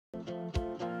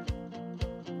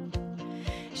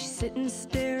She's sitting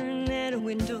staring at a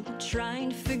window, trying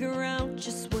to figure out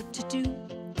just what to do.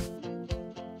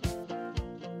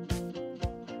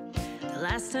 The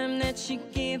last time that she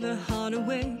gave her heart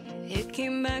away, it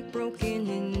came back broken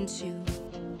in two.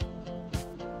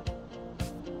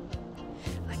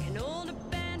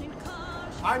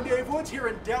 I'm Dave Woods here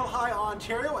in Delhi,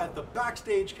 Ontario at the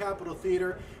Backstage Capitol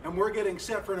Theatre, and we're getting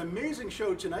set for an amazing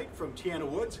show tonight from Tianna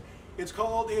Woods. It's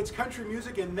called It's Country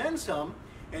Music and Then Some,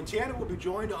 and Tianna will be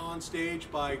joined on stage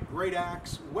by great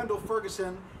acts Wendell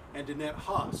Ferguson and Danette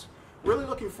Haas. Really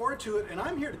looking forward to it, and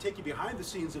I'm here to take you behind the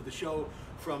scenes of the show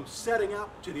from setting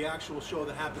up to the actual show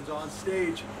that happens on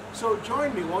stage. So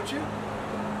join me, won't you?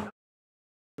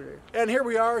 And here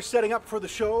we are setting up for the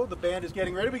show. The band is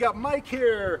getting ready. We got Mike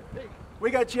here. We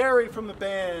got Jerry from the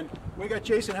band. We got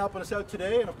Jason helping us out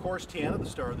today, and of course Tianna, the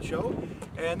star of the show.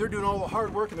 And they're doing all the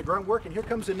hard work and the grunt work. And here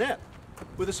comes Annette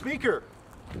with a speaker.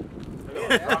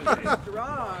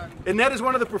 Annette is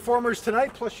one of the performers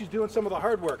tonight, plus she's doing some of the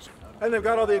hard works. And they've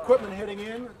got all the equipment heading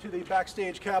in to the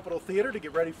Backstage Capitol Theatre to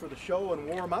get ready for the show and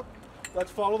warm up. Let's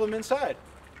follow them inside.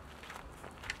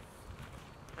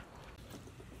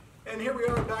 And here we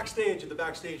are backstage at the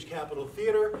Backstage Capitol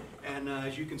Theatre, and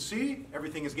as you can see,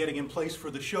 everything is getting in place for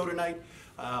the show tonight.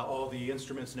 All the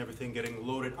instruments and everything getting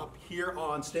loaded up here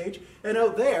on stage. And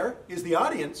out there is the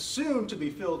audience, soon to be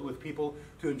filled with people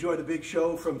to enjoy the big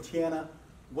show from Tianna,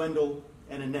 Wendell,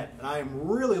 and Annette. And I am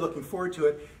really looking forward to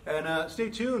it. And stay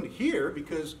tuned here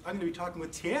because I'm going to be talking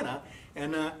with Tianna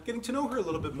and getting to know her a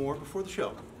little bit more before the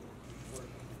show.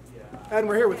 And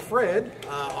we're here with Fred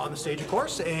on the stage, of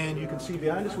course, and you can see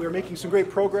behind us we are making some great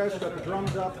progress. We've got the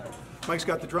drums up, Mike's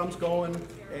got the drums going,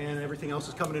 and everything else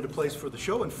is coming into place for the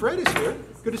show. And Fred is here.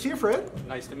 Good to see you, Fred.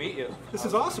 Nice to meet you. This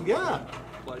is awesome, yeah.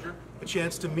 Pleasure. A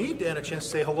chance to meet and a chance to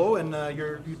say hello, and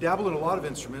you dabble in a lot of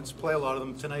instruments, play a lot of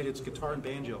them. Tonight it's guitar and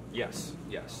banjo. Yes,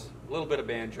 yes. A little bit of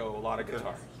banjo, a lot of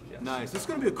guitar. Yes. Nice. It's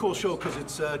going to be a cool show because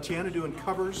it's Tianna doing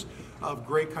covers of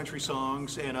great country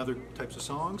songs and other types of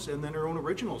songs, and then her own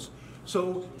originals.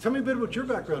 So tell me a bit about your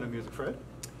background in music, Fred.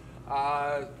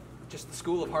 Just the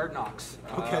School of Hard Knocks.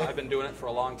 Okay. I've been doing it for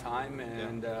a long time,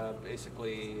 and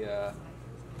basically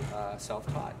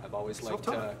self-taught. I've always liked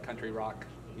country rock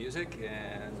music,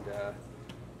 and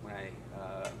when I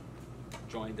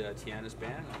joined Tianna's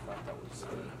band, I thought that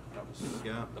was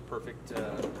the perfect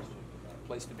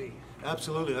place to be.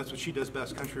 Absolutely, that's what she does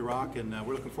best, country rock, and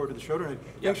we're looking forward to the show tonight.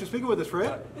 Thanks for speaking with us,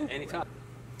 Fred. Anytime.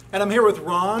 And I'm here with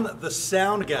Ron, the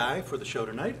sound guy for the show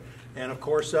tonight, and of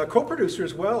course co-producer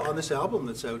as well on this album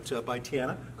that's out by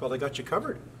Tianna called I Got You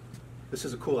Covered. This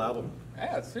is a cool album.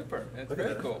 Yeah, it's super. It's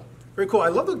very cool. Very cool. I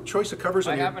love the choice of covers.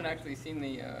 I haven't actually seen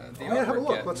the artwork yeah, have a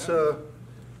look. Yet. Let's look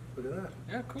at that.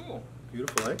 Yeah, cool.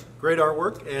 Beautiful, eh? Great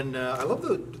artwork, and I love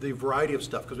the variety of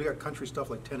stuff because we got country stuff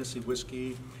like Tennessee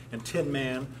Whiskey and Tin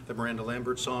Man, the Miranda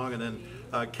Lambert song, and then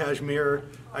Kashmir.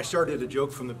 I started a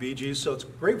joke from the Bee Gees, so it's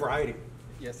great variety.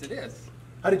 Yes, it is.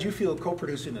 How did you feel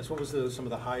co-producing this? What was some of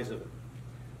the highs of it?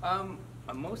 I'm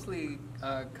mostly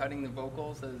cutting the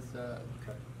vocals as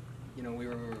you know,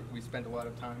 we spent a lot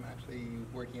of time actually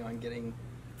working on getting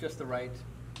just the right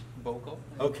vocal.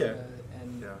 Okay.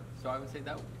 And so I would say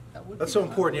that would That's be so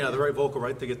important, yeah, the right vocal,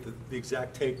 right, to get the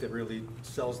exact take that really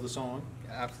sells the song.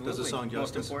 Absolutely. Does the song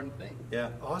justice. Most important thing. Yeah,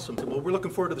 awesome. Well, we're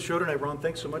looking forward to the show tonight, Ron.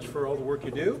 Thanks so much for all the work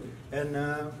you do, and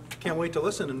can't wait to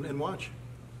listen and watch.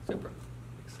 Super.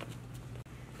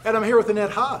 And I'm here with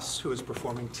Annette Haas, who is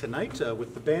performing tonight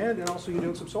with the band, and also you're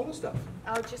doing some solo stuff.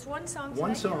 Oh, just one song tonight.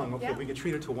 One song, okay. Yeah. We get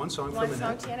treated to one song one from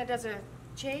Annette. Tianna does a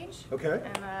change. Okay.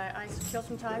 And I kill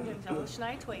some time doing all the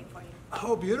nights waiting for you.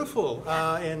 Oh, beautiful.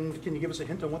 And can you give us a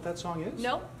hint on what that song is?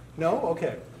 No. No?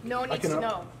 Okay. No one needs to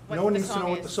know what No one the needs to song know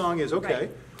what the song is. Okay.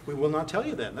 Right. We will not tell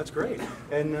you then. That's great.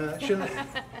 And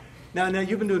now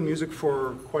you've been doing music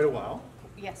for quite a while.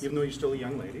 Yes. Even though you're still a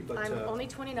young lady. But I'm only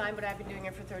 29, but I've been doing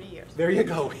it for 30 years. There you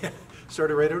go.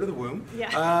 Started right out of the womb.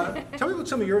 Yeah. Tell me about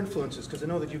some of your influences, because I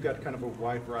know that you've got kind of a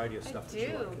wide variety of stuff that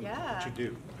you like. Yeah. What you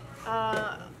do.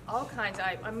 All kinds.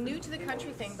 I'm new to the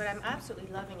country thing, but I'm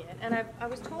absolutely loving it. And I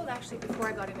was told actually before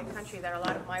I got into country that a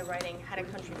lot of my writing had a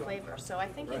country flavor. So I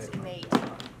think it's innate.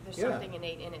 There's something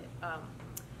innate in it.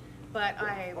 But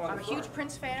I'm a huge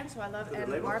Prince fan, so I love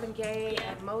and Marvin Gaye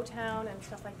and Motown and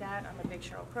stuff like that. I'm a big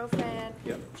Sheryl Crow fan.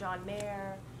 John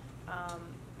Mayer,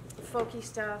 folky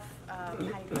stuff,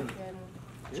 Patty Griffin.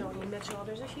 Joni Mitchell.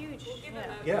 There's a huge,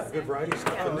 Yeah, good variety of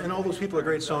stuff. Yeah. And all those people are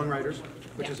great songwriters,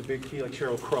 which Yeah. is a big key, like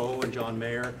Sheryl Crow and John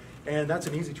Mayer. And that's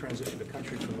an easy transition to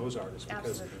country from those artists because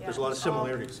Absolutely, yeah. there's a lot of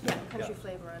similarities. Yeah, country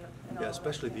flavor and all Yeah, of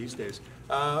especially it. these days.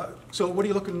 So what are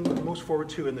you looking most forward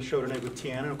to in the show tonight with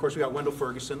Tianna? And of course, we got Wendell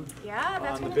Ferguson Yeah, that's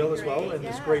on the gonna bill be as well, great, and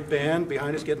this yeah. great band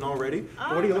behind us getting all ready.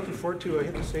 What are you looking forward to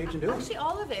hit the stage and do? Actually,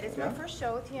 all of it. It's Yeah? my first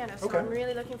show with Tianna, so Okay. I'm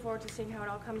really looking forward to seeing how it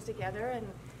all comes together, and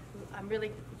I'm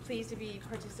really pleased to be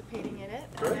participating in it.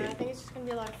 And Great. I think it's just going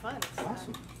to be a lot of fun. So,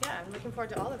 Awesome. yeah, I'm looking forward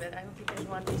to all of it. I don't think there's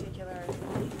one particular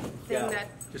thing Yeah, that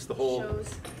just the whole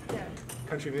shows. Yeah,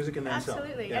 country music and then some.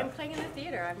 absolutely. Yeah. And playing in the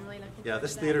theater, I'm really looking. Yeah, forward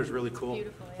this to theater that. is really cool.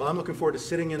 Beautiful. Well, I'm looking forward to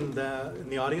sitting in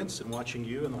the audience and watching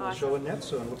you and the whole Awesome. show in net.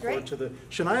 So I look forward Great. to the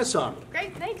Shania song.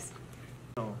 Great, thanks.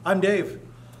 I'm Dave.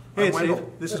 Hey, I'm it's Dave.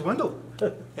 Wendell. This is Wendell.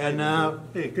 And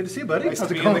hey, good to see you, buddy. Nice How's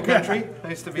to it be in the going? country.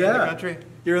 Nice to be in the country.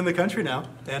 You're in the country now,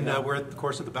 and we're at the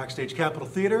course at the Backstage Capitol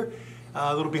Theatre.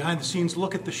 A little behind-the-scenes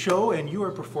look at the show, and you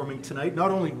are performing tonight, not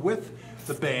only with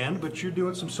the band, but you're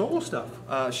doing some solo stuff.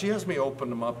 She has me open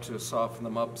them up to soften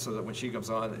them up so that when she comes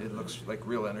on, it looks like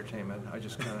real entertainment. I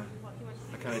just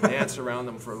kind of dance around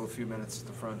them for a few minutes at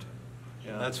the front.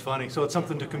 Yeah. That's funny. So it's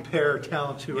something to compare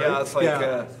talent to, right? Yeah, it's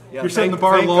like You're setting the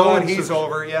bar thank low. God and he's so-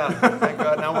 over. Yeah, thank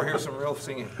God. Now we're here some real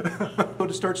singing. So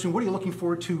to start soon, what are you looking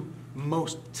forward to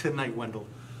most tonight, Wendell?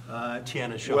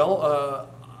 Tianna's show. Well,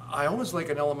 I always like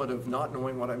an element of not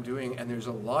knowing what I'm doing, and there's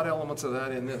a lot of elements of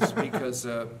that in this because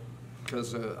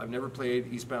I've never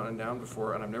played Eastbound and Down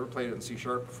before, and I've never played it in C#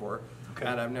 before, Okay.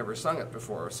 and I've never sung it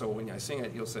before. So when I sing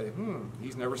it, you'll say,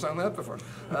 he's never sung that before.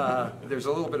 There's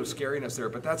a little bit of scariness there,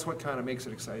 but that's what kind of makes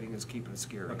it exciting, is keeping it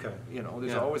scary. Okay. You know,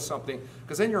 there's Yeah. always something,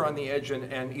 because then you're on the edge,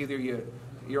 and either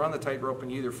you're on the tightrope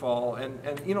and you either fall, and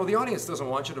you know, the audience doesn't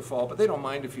want you to fall, but they don't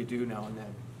mind if you do now and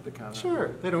then. The kind of,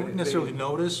 Sure, they don't necessarily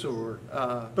notice, or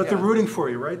but yeah. they're rooting for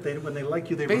you, right? When they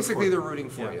like you, they Basically, root they're for rooting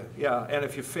for Yeah. you. Yeah, and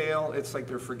if you fail, it's like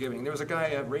they're forgiving. There was a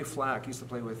guy, Ray Flack, used to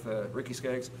play with Ricky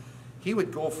Skaggs. He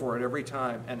would go for it every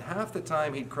time, and half the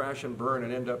time he'd crash and burn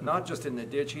and end up not just in the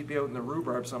ditch, he'd be out in the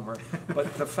rhubarb somewhere.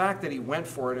 But the fact that he went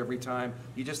for it every time,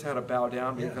 you just had to bow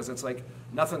down because it's like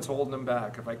nothing's holding him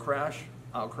back. If I crash,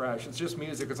 I'll crash. It's just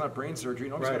music. It's not brain surgery.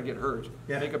 Nobody's Right. going to get hurt.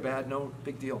 Yeah. Make a bad note,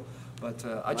 big deal. But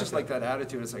I just like that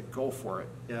attitude. It's like, go for it.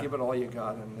 Yeah. Give it all you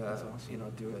got and, you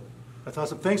know, do it. That's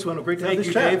awesome. Thanks, Wendell. Great to Thank have this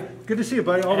you, chat. Dave. Good to see you,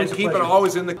 buddy. Always And a keep it pleasure.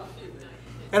 always in the...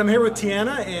 And I'm here with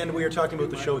Tianna, and we are talking about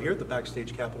the show here at the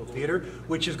Backstage Capitol Theatre,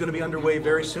 which is going to be underway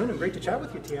very soon. And great to chat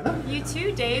with you, Tianna. You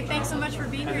too, Dave. Thanks so much for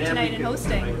being here tonight and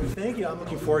hosting. Thank you. I'm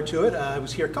looking forward to it. I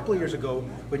was here a couple of years ago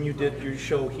when you did your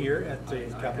show here at the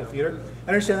Capitol Theatre. I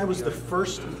understand that was the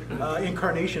first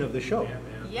incarnation of the show.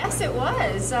 Yes, it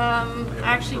was. I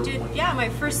actually did, my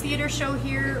first theater show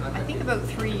here, I think about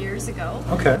 3 years ago.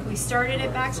 Okay. We started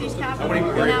at Backstage Capitol,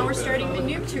 and now we're starting the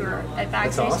new tour at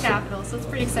Backstage awesome. Capitol, so it's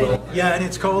pretty exciting. Yeah, and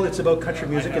it's about country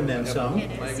music and then some. It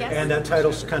is, yes. And that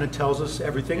title kind of tells us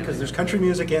everything because there's country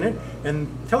music in it. And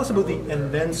tell us about the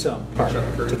and then some part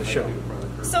to the show.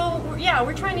 So,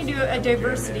 we're trying to do a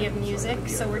diversity of music,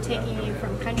 so we're taking you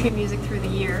from country music through the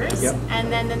years, Yep.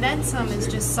 and then some is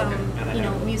just some,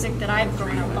 music that I've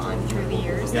grown up on through the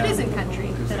years that Yeah. isn't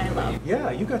country, that I love.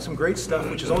 Yeah, you got some great stuff,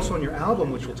 which is also on your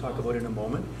album, which we'll talk about in a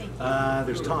moment.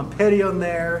 There's Tom Petty on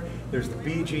there, there's the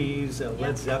Bee Gees,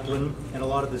 Led Zeppelin, and a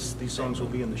lot of these songs will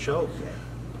be in the show.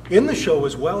 In the show,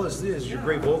 as well as your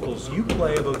great vocals, you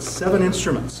play about 7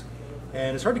 instruments.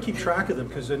 And it's hard to keep track of them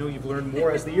because I know you've learned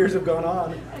more as the years have gone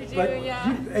on. I do, but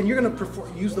yeah. And you're going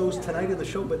to use those tonight in the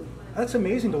show, but that's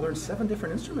amazing to learn 7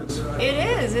 different instruments. It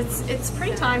is. It's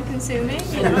pretty time consuming.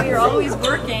 You're always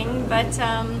working, but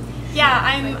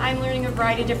I'm learning a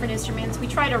variety of different instruments. We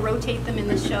try to rotate them in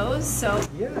the shows. So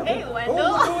Yeah. hey, Wendell.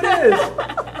 Oh, look who it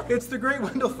is. It's the great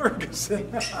Wendell Ferguson.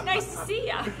 Nice to see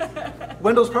ya.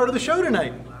 Wendell's part of the show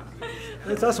tonight.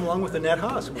 That's awesome, along with Annette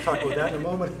Haas. We'll talk about that in a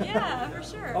moment. Yeah, for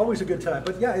sure. Always a good time.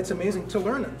 But yeah, it's amazing to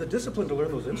learn the discipline to learn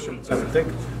those instruments. I would think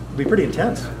would be pretty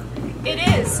intense. It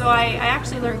is. So I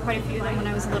actually learned quite a few of them when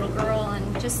I was a little girl,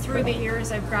 and just through the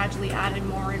years, I've gradually added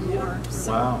more and more.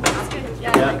 So Wow. it's good.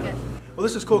 Yeah, I like it. Well,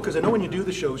 this is cool because I know when you do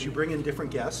the shows, you bring in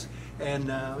different guests.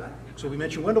 And so we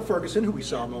mentioned Wendell Ferguson, who we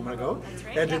saw a moment ago, That's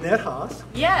right, and yeah. Annette Haas.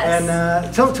 Yes.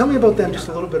 And tell me about them, just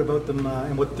a little bit about them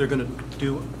and what they're going to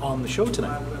do on the show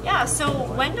tonight. Yeah,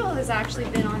 so Wendell has actually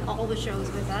been on all the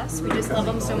shows with us. We just love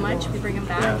him so much. We bring him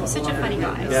back. He's such a funny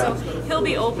guy. Yeah. So he'll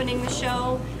be opening the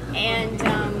show, and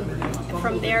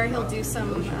from there he'll do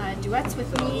some duets with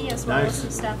me as well as Nice.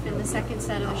 some stuff in the second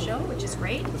set of the show, which is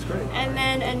great. That's great. And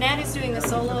then Annette is doing the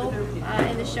solo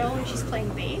in the show, and she's playing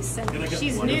bass, and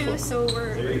she's new, so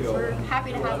we're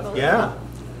happy to have both. Yeah,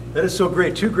 that is so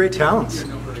great. 2 great talents.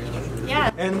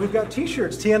 Yeah. And we've got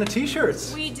t-shirts, Tianna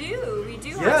t-shirts. We do. We do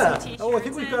Yeah. have some t-shirts. Oh, I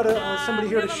think we've got somebody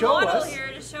here to show we have a us. model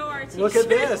here to show our t-shirts. Look at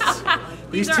this.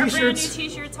 These These are brand new t-shirts.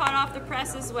 t-shirts hot off the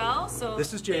press as well. So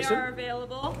This is Jason. They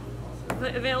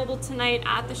are available tonight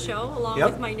at the show, along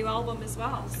Yep. with my new album as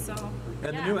well. So.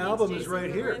 And yeah, the new thanks, album is Jason, right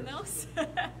for here. wearing those.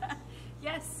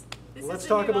 Yes. This Let's is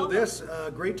the talk new about album. this.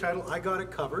 Great title, I Got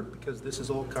It Covered, because this is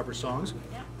all cover songs,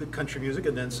 the country music,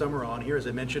 and then some are on here. As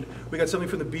I mentioned, we got something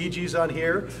from the Bee Gees on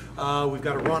here. We've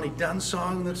got a Ronnie Dunn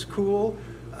song that's cool.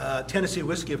 Tennessee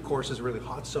Whiskey, of course, is a really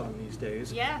hot song these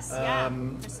days. Yes, yeah.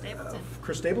 Chris Stapleton.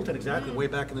 Chris Stapleton, exactly. Way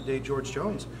back in the day, George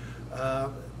Jones.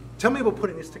 Tell me about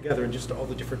putting this together and just all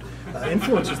the different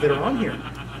influences that are on here.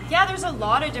 Yeah, there's a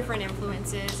lot of different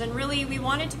influences, and really we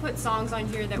wanted to put songs on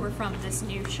here that were from this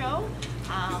new show.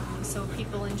 So if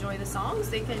people enjoy the songs,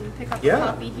 they can pick up a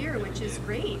copy here, which is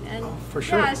great. And for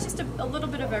sure. Yeah, it's just a little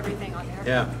bit of everything on there.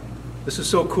 Yeah. This is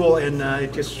so cool, and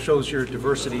it just shows your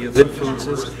diversity of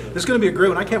influences. This is going to be a great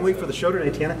one. I can't wait for the show today,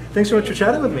 Tianna. Thanks so much for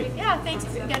chatting with me. Yeah, thanks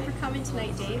again for coming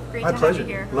tonight, Dave. Great My to pleasure. have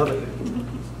you here. Love it.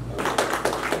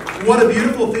 What a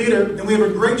beautiful theater, and we have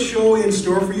a great show in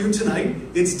store for you tonight.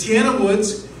 It's Tianna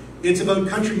Woods. It's about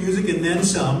country music and then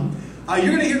some.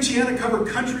 You're going to hear Tianna cover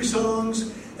country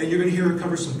songs, and you're going to hear her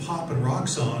cover some pop and rock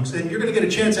songs, and you're going to get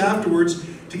a chance afterwards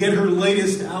to get her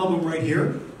latest album right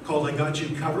here called I Got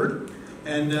You Covered.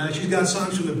 And she's got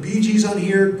songs from the Bee Gees on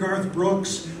here, Garth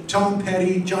Brooks, Tom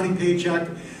Petty, Johnny Paycheck,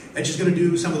 and she's going to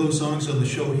do some of those songs on the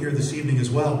show here this evening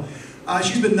as well.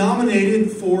 She's been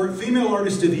nominated for Female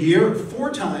Artist of the Year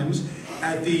 4 times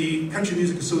at the Country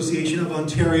Music Association of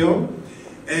Ontario,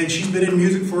 and she's been in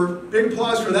music for, big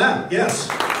applause for that, yes.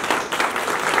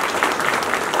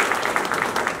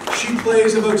 She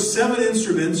plays about 7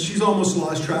 instruments. She's almost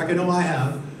lost track, I know I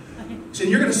have. So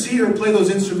you're going to see her play those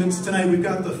instruments tonight. We've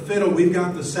got the fiddle, we've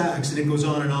got the sax, and it goes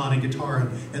on, and guitar,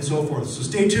 and so forth. So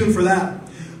stay tuned for that.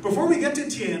 Before we get to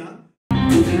Tianna,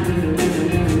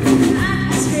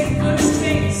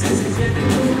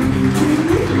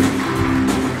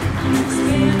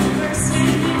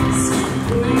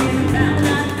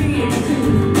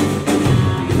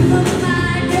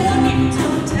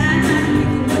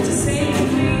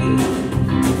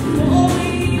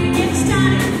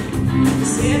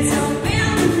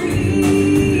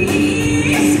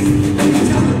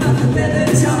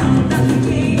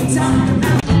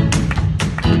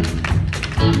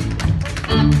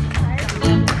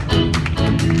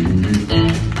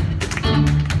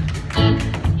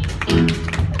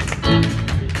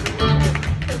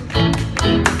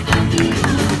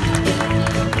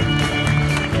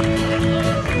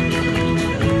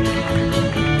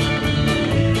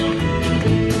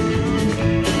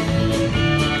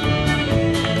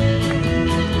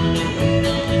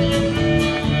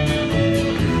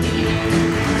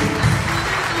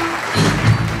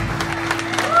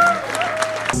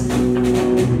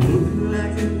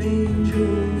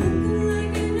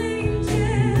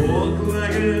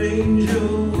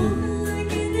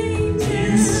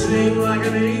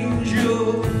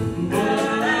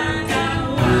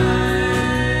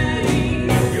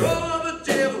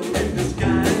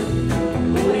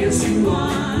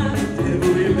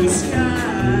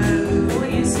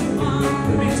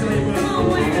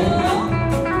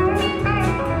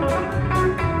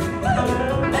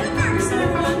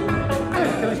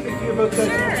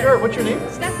 Sure, what's your name?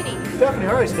 Stephanie, Stephanie,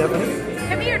 all right, Stephanie.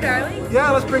 come here, darling.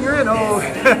 Yeah, let's bring her in. Oh.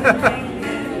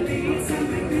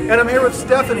 And I'm here with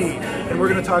Stephanie, and we're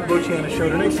going to talk about Tianna's show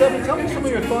tonight. Stephanie, tell me some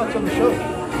of your thoughts on the show.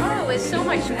 Oh, it's so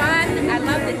much fun. I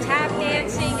love the tap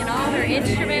dancing and all her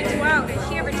instruments. Wow, is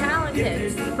she ever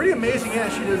talented? Pretty amazing, yeah.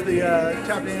 She does the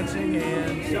tap dancing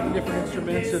and 7 different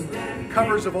instruments and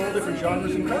covers of all different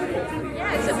genres. Incredible.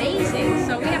 Yeah, it's amazing.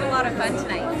 So we have a lot of fun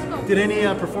tonight. Did any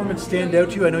performance stand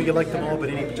out to you? I know you like them all, but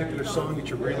any particular song that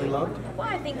you really loved? Well,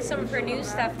 I think some of her new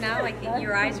stuff now, like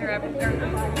Your Eyes Are Up, or Get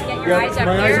Your Yeah, Eyes Up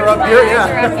My Here. Eyes Are Up My Here, Eyes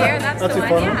yeah. Are Up Here. That's That's the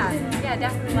a one. fun Yeah,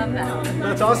 definitely love that.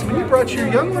 That's awesome. And you brought your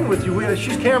young one with you.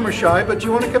 She's camera shy, but do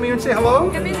you want to come here and say hello?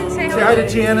 Come in and say Say hi hello.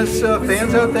 to Tianna's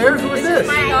fans out there. Who is this?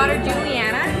 My daughter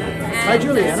Juliana. Hi,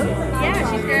 Juliana.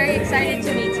 Yeah, she's very excited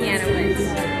to meet Tianna Woods.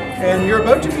 And you're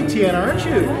about to meet Tianna, aren't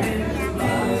you?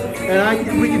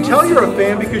 And we can tell you're a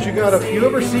fan because you got a few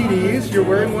of her CDs, you're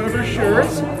wearing one of her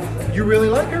shirts, you really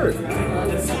like her.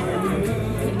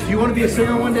 Do you want to be a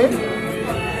singer one day?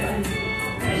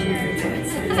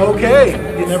 Okay,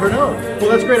 you never know.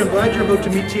 Well, that's great. I'm glad you're about to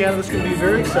meet Tianna. This is going to be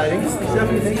very exciting.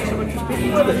 Stephanie, thank you so much for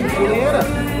speaking with us. Juliana.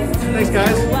 Thanks,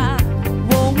 guys.